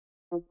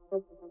Welcome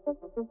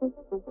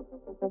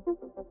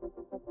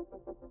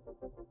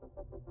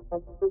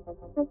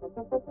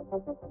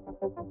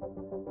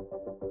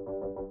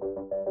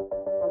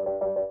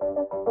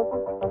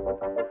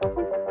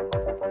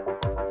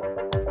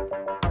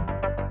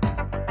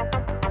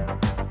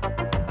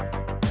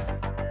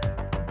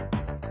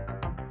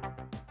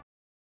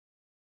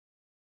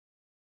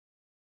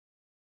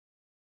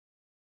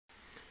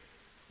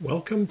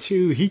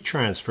to heat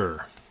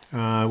transfer.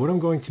 What I'm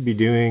going to be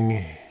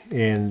doing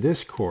in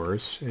this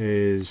course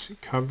is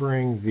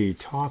covering the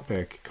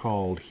topic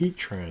called heat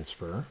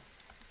transfer.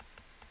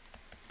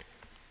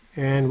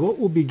 And what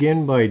we'll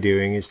begin by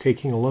doing is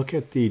taking a look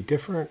at the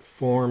different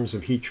forms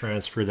of heat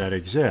transfer that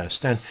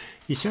exist. And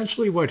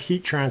essentially what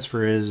heat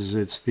transfer is,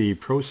 it's the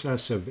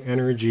process of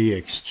energy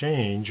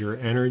exchange or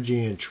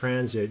energy in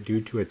transit due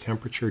to a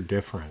temperature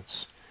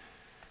difference.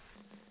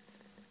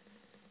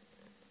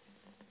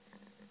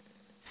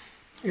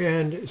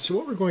 And so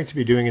what we're going to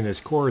be doing in this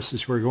course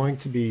is we're going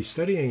to be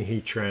studying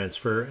heat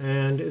transfer,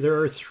 and there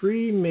are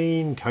three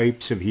main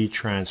types of heat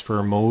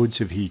transfer,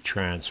 modes of heat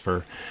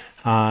transfer.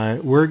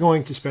 We're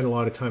going to spend a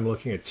lot of time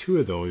looking at two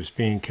of those,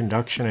 being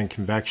conduction and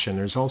convection.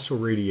 There's also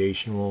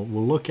radiation.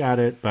 We'll look at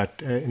it,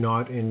 but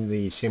not in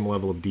the same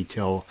level of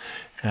detail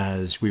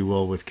as we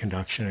will with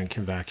conduction and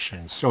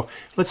convection. So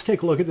let's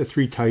take a look at the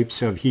three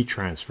types of heat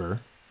transfer.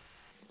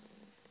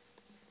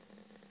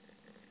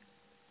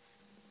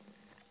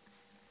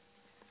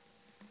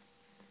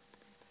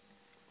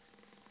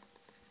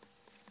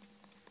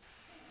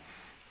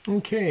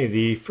 Okay,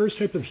 the first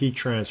type of heat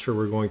transfer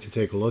we're going to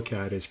take a look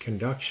at is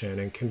conduction,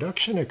 and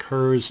conduction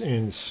occurs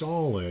in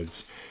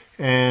solids.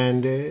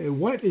 And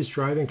what is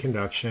driving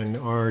conduction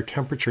are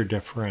temperature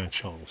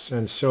differentials.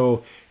 And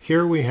so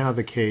here we have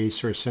a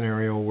case or a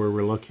scenario where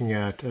we're looking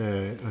at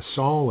a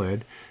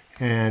solid,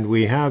 and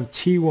we have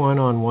T1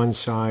 on one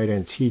side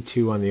and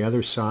T2 on the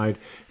other side.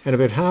 And if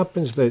it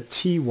happens that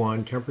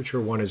T1, temperature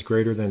 1, is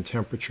greater than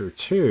temperature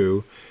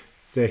 2,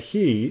 the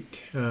heat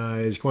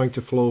is going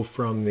to flow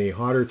from the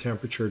hotter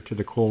temperature to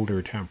the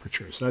colder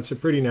temperature. So that's a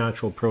pretty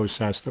natural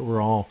process that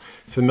we're all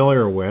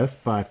familiar with.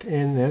 But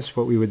in this,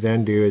 what we would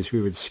then do is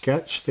we would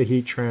sketch the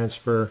heat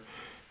transfer,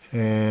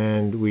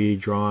 and we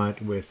draw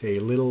it with a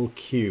little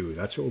q.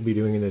 That's what we'll be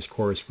doing in this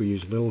course. We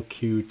use little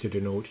q to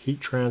denote heat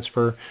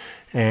transfer,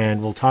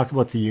 and we'll talk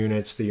about the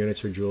units. The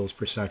units are joules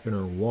per second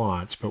or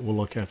watts, but we'll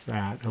look at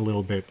that a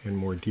little bit in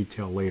more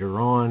detail later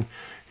on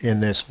in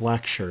this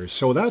lecture.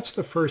 So that's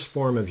the first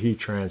form of heat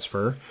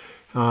transfer.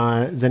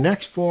 The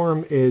next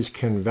form is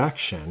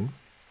convection.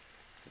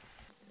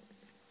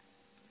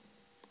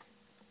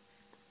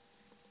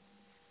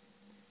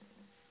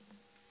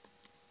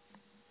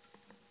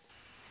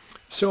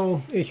 So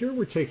here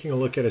we're taking a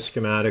look at a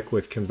schematic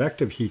with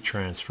convective heat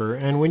transfer,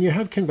 and when you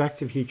have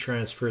convective heat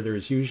transfer,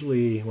 there's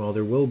usually, well,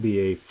 there will be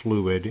a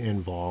fluid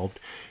involved.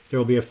 There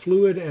will be a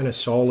fluid and a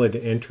solid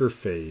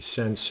interface,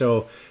 and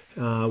so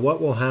what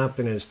will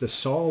happen is the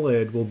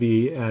solid will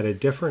be at a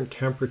different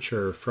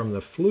temperature from the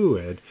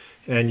fluid,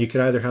 and you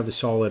could either have the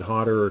solid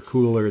hotter or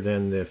cooler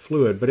than the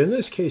fluid. But in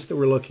this case that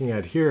we're looking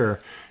at here,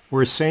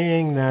 we're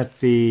saying that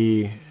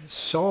the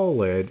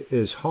solid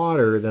is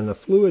hotter than the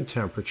fluid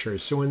temperature.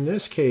 So in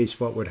this case,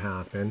 what would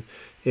happen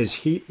is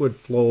heat would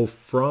flow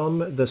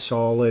from the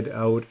solid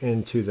out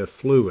into the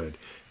fluid,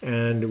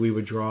 and we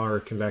would draw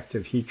our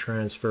convective heat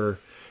transfer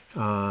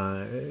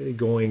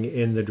going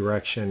in the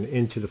direction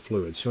into the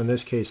fluid. So in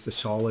this case, the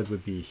solid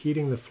would be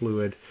heating the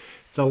fluid.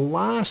 The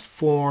last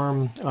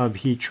form of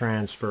heat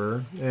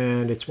transfer,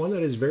 and it's one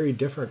that is very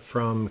different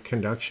from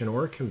conduction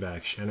or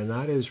convection, and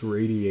that is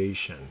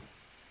radiation.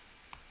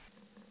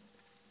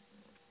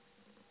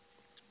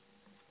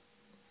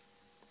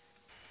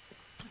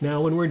 Now,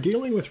 when we're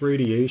dealing with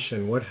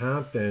radiation, what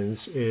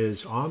happens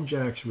is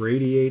objects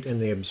radiate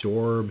and they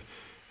absorb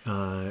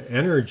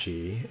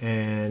energy,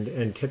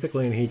 and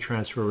typically in heat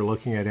transfer we're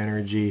looking at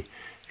energy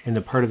in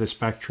the part of the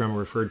spectrum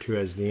referred to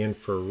as the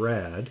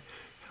infrared.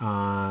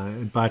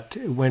 But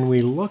when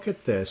we look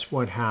at this,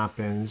 what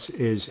happens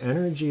is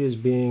energy is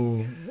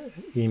being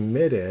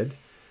emitted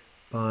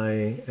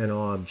by an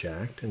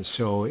object, and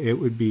so it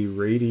would be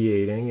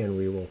radiating, and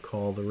we will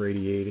call the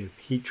radiative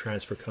heat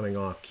transfer coming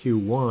off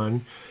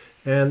Q1.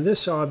 And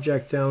this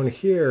object down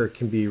here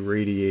can be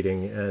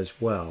radiating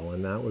as well,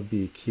 and that would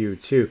be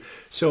Q2.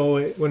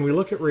 So when we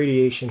look at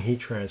radiation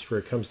heat transfer,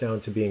 it comes down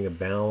to being a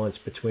balance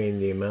between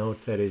the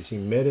amount that is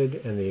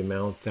emitted and the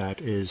amount that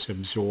is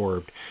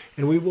absorbed.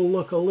 And we will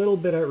look a little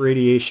bit at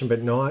radiation,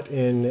 but not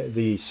in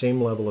the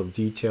same level of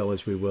detail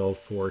as we will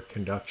for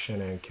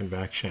conduction and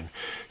convection.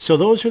 So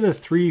those are the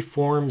three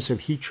forms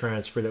of heat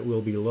transfer that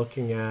we'll be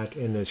looking at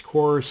in this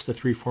course, the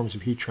three forms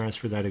of heat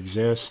transfer that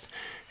exist.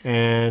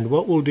 And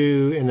what we'll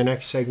do in the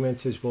next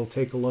segment is we'll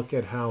take a look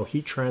at how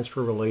heat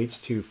transfer relates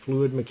to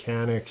fluid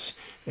mechanics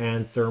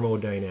and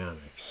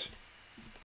thermodynamics.